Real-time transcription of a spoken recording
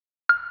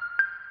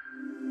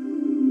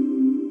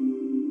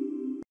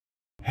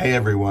Hey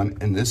everyone,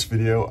 in this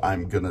video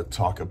I'm going to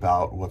talk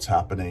about what's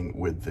happening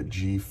with the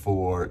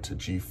G4 to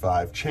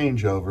G5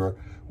 changeover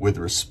with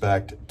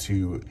respect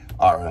to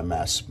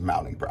RMS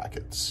mounting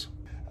brackets.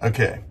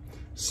 Okay,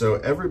 so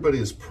everybody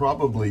is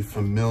probably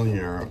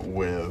familiar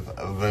with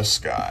this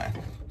guy.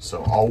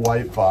 So all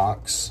white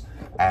box,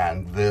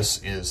 and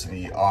this is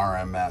the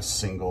RMS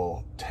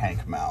single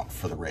tank mount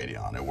for the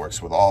Radion. It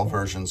works with all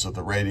versions of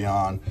the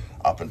Radion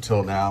up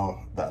until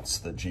now. That's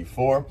the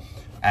G4.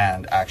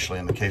 And actually,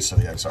 in the case of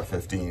the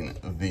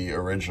XR15, the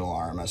original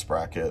RMS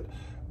bracket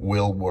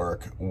will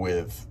work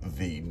with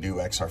the new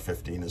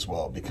XR15 as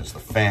well, because the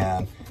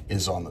fan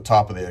is on the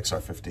top of the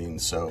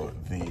XR15, so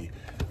the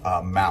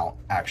mount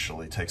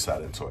actually takes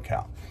that into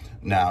account.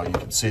 Now, you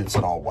can see it's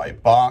an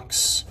all-white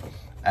box,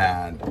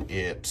 and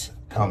it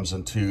comes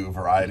in two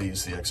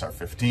varieties, the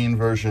XR15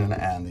 version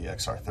and the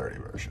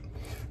XR30 version.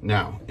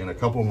 Now, in a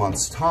couple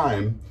months'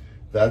 time,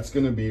 that's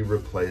going to be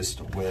replaced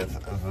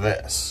with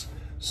this.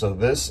 So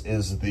this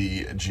is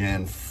the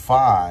Gen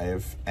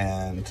 5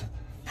 and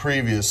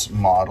previous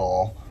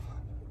model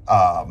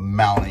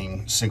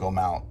single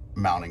mount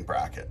mounting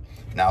bracket.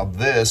 Now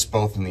this,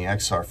 both in the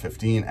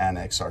XR15 and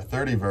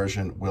XR30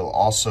 version, will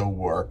also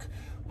work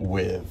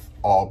with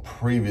all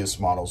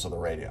previous models of the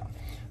Radion.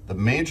 The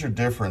major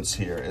difference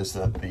here is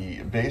that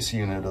the base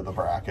unit of the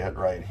bracket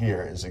right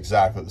here is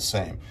exactly the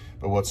same,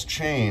 but what's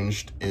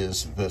changed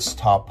is this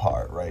top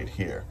part right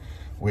here,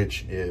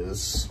 which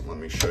is, let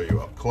me show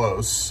you up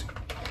close,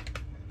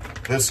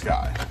 this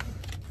guy.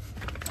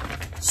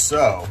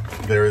 So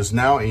there is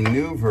now a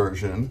new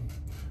version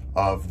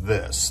of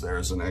this.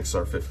 There's an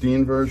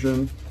XR15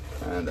 version,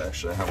 and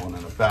actually I have one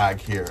in a bag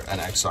here, an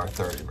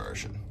XR30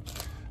 version.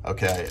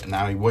 Okay,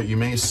 now what you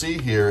may see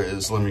here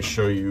is, let me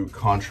show you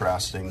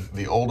contrasting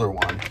the older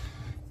one,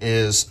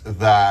 is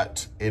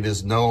that it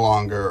is no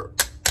longer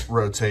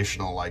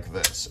rotational like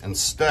this.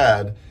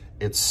 Instead,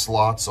 it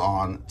slots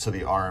on to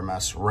the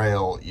RMS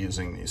rail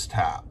using these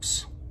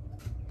tabs.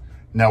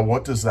 Now,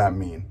 what does that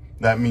mean?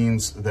 That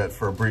means that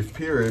for a brief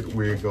period,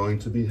 we're going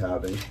to be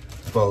having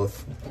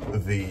both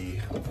the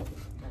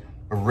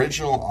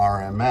original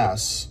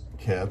RMS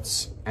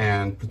kits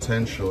and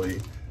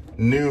potentially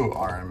new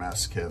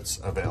RMS kits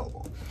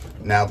available.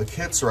 Now, the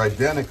kits are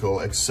identical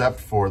except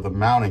for the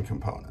mounting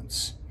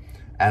components.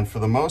 And for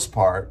the most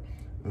part,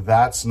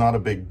 that's not a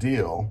big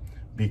deal,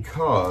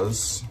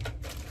 because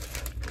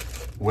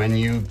when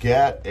you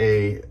get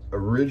a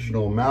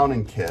original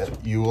mounting kit,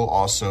 you will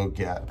also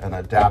get an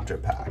adapter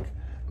pack.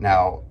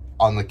 Now,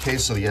 on the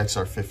case of the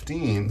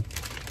XR15,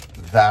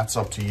 that's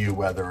up to you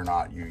whether or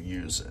not you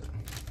use it.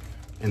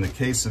 In the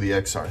case of the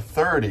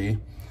XR30,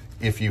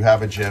 if you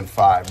have a Gen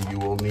 5, you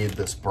will need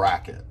this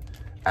bracket.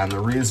 And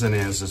the reason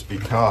is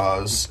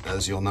because,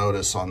 as you'll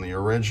notice on the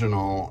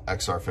original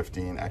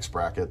XR15 X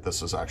bracket,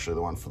 this is actually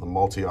the one for the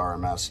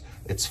multi-RMS,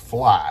 it's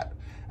flat.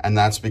 And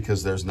that's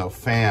because there's no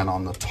fan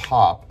on the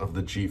top of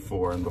the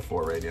G4 and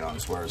before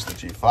Radions, whereas the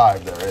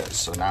G5 there is.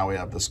 So now we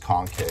have this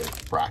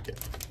concave bracket.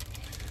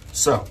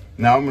 So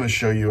now I'm going to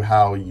show you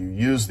how you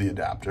use the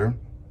adapter,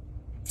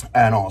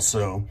 and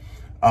also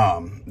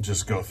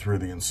just go through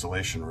the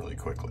installation really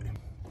quickly.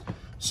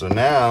 So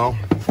now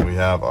we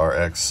have our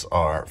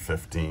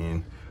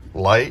XR15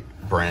 light,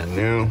 brand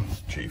new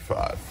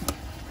G5.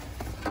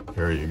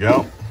 Here you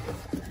go.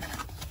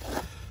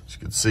 As you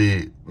can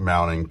see,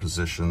 mounting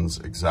positions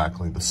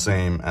exactly the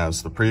same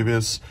as the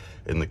previous.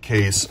 In the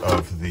case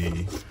of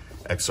the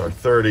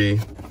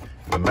XR30,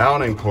 the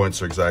mounting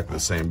points are exactly the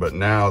same, but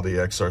now the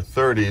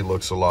XR30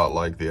 looks a lot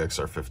like the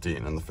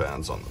XR15 and the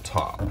fan's on the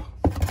top.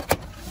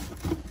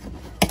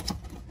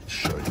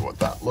 Show you what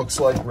that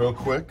looks like real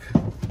quick.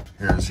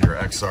 Here's your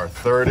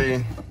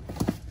XR30.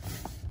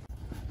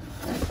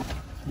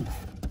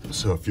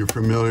 So if you're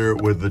familiar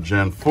with the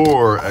Gen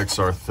 4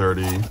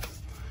 XR30,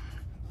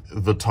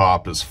 the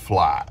top is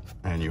flat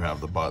and you have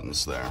the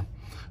buttons there.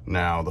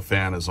 Now the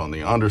fan is on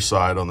the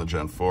underside on the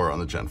Gen 4, on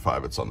the Gen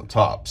 5 it's on the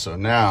top. So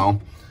now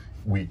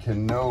we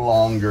can no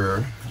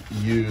longer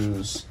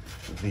use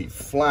the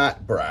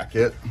flat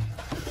bracket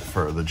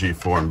for the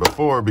G4 and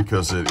before,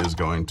 because it is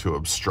going to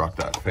obstruct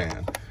that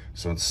fan.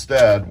 So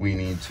instead, we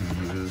need to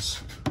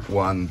use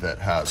one that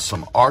has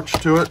some arch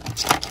to it,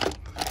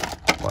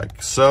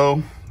 like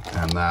so,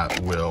 and that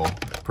will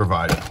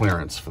provide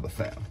clearance for the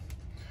fan.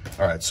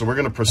 All right, so we're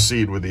going to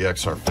proceed with the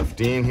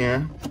XR15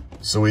 here.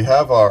 So we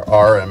have our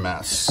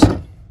RMS.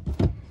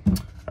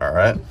 All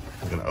right,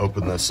 I'm going to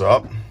open this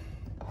up.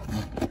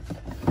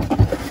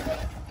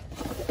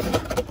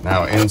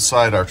 Now,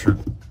 inside our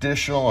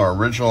traditional or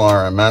original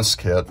RMS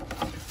kit,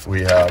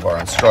 we have our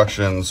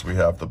instructions, we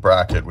have the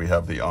bracket, we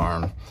have the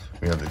arm,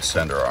 we have the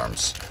extender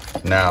arms.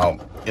 Now,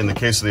 in the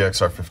case of the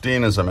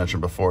XR15, as I mentioned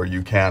before,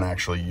 you can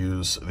actually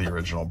use the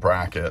original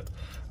bracket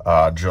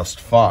just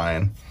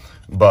fine,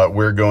 but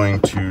we're going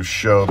to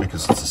show,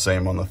 because it's the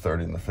same on the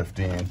 30 and the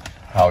 15,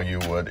 how you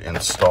would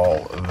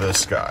install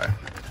this guy.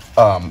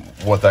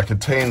 What that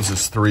contains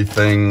is three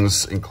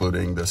things,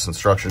 including this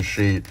instruction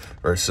sheet,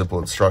 very simple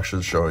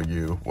instructions showing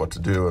you what to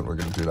do, and we're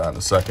going to do that in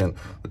a second.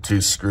 The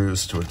two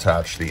screws to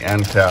attach the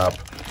end cap,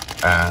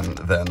 and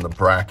then the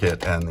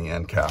bracket and the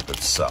end cap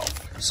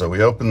itself. So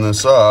we open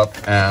this up,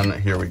 and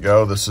here we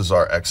go. This is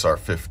our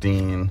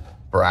XR15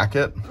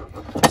 bracket.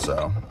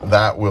 So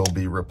that will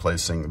be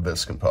replacing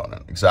this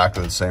component,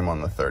 exactly the same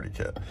on the 30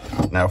 kit.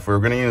 Now, if we're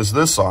going to use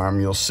this arm,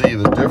 you'll see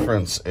the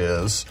difference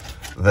is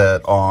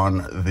that on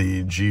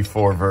the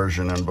G4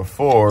 version and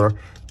before,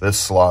 this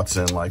slots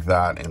in like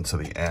that into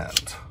the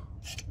end.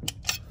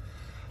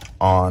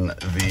 On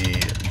the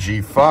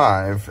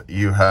G5,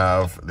 you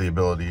have the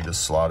ability to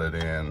slot it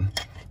in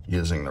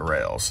using the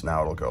rails.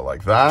 Now it'll go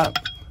like that,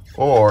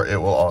 or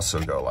it will also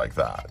go like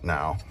that.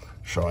 Now,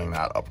 showing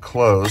that up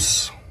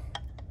close,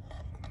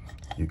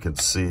 you can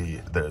see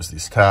there's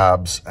these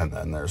tabs, and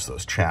then there's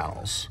those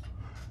channels.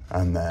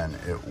 And then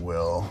it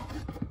will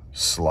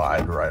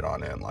slide right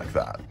on in like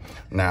that.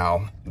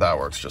 Now, that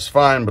works just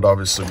fine, but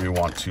obviously we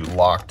want to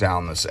lock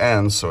down this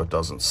end so it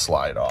doesn't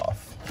slide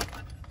off.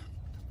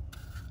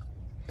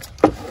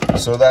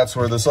 So that's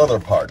where this other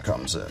part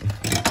comes in.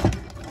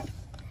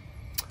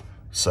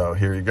 So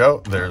here you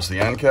go, there's the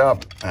end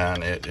cap,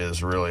 and it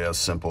is really as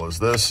simple as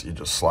this. You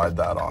just slide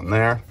that on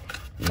there.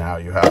 Now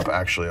you have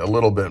actually a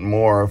little bit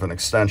more of an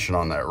extension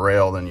on that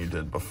rail than you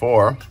did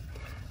before,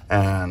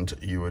 and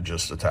you would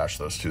just attach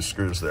those two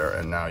screws there,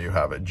 and now you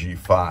have a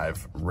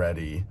G5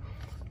 ready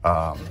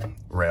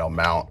rail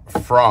mount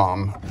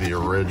from the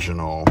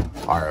original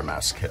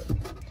RMS kit.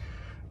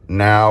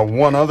 Now,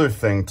 one other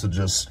thing to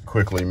just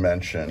quickly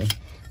mention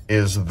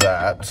is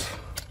that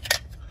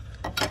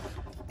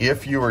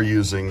if you are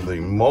using the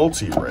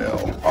multi-rail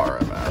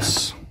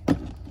RMS,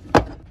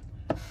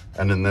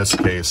 and in this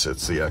case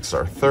it's the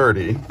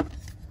XR30,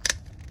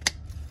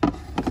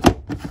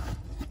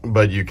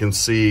 but you can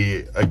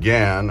see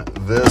again,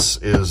 this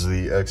is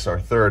the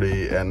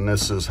XR30 and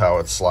this is how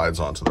it slides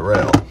onto the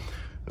rail.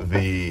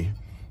 The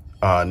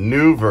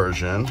new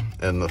version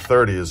in the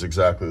 30 is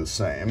exactly the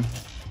same.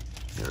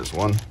 Here's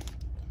one,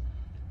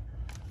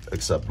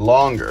 except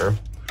longer,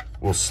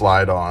 will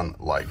slide on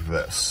like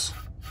this.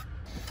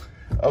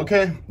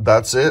 Okay,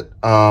 that's it.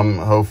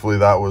 Hopefully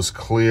that was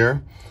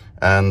clear.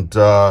 And,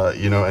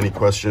 you know, any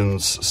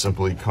questions,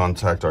 simply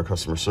contact our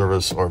customer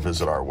service or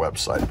visit our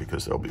website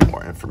because there'll be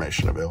more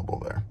information available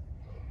there.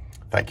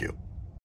 Thank you.